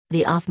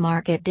The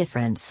off-market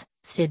difference,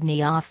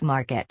 Sydney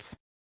Off-Markets.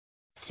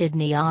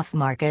 Sydney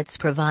Off-Markets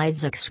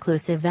provides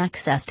exclusive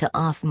access to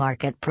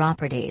off-market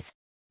properties.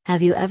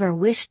 Have you ever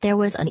wished there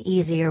was an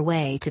easier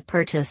way to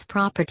purchase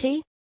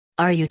property?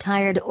 Are you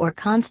tired or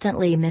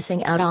constantly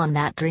missing out on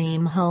that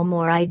dream home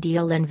or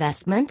ideal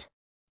investment?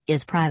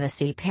 Is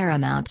privacy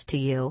paramount to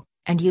you,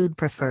 and you'd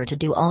prefer to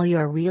do all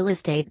your real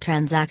estate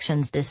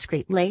transactions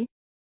discreetly?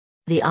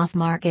 The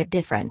off-market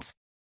difference.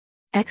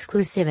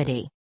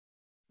 Exclusivity.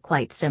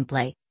 Quite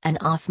simply, an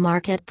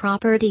off-market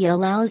property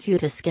allows you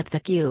to skip the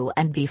queue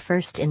and be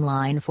first in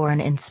line for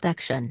an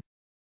inspection.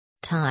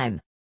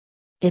 Time.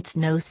 It's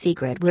no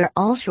secret we're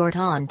all short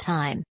on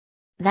time.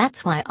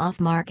 That's why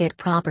off-market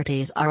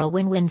properties are a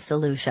win-win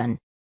solution.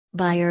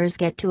 Buyers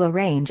get to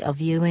arrange a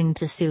viewing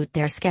to suit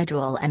their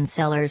schedule and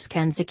sellers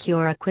can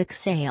secure a quick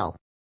sale.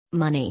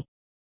 Money.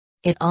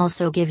 It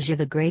also gives you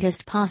the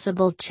greatest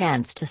possible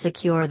chance to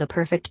secure the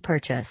perfect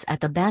purchase at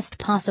the best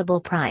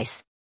possible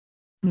price.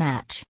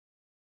 Match.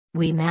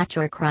 We match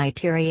your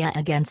criteria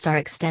against our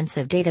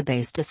extensive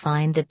database to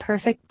find the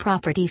perfect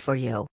property for you.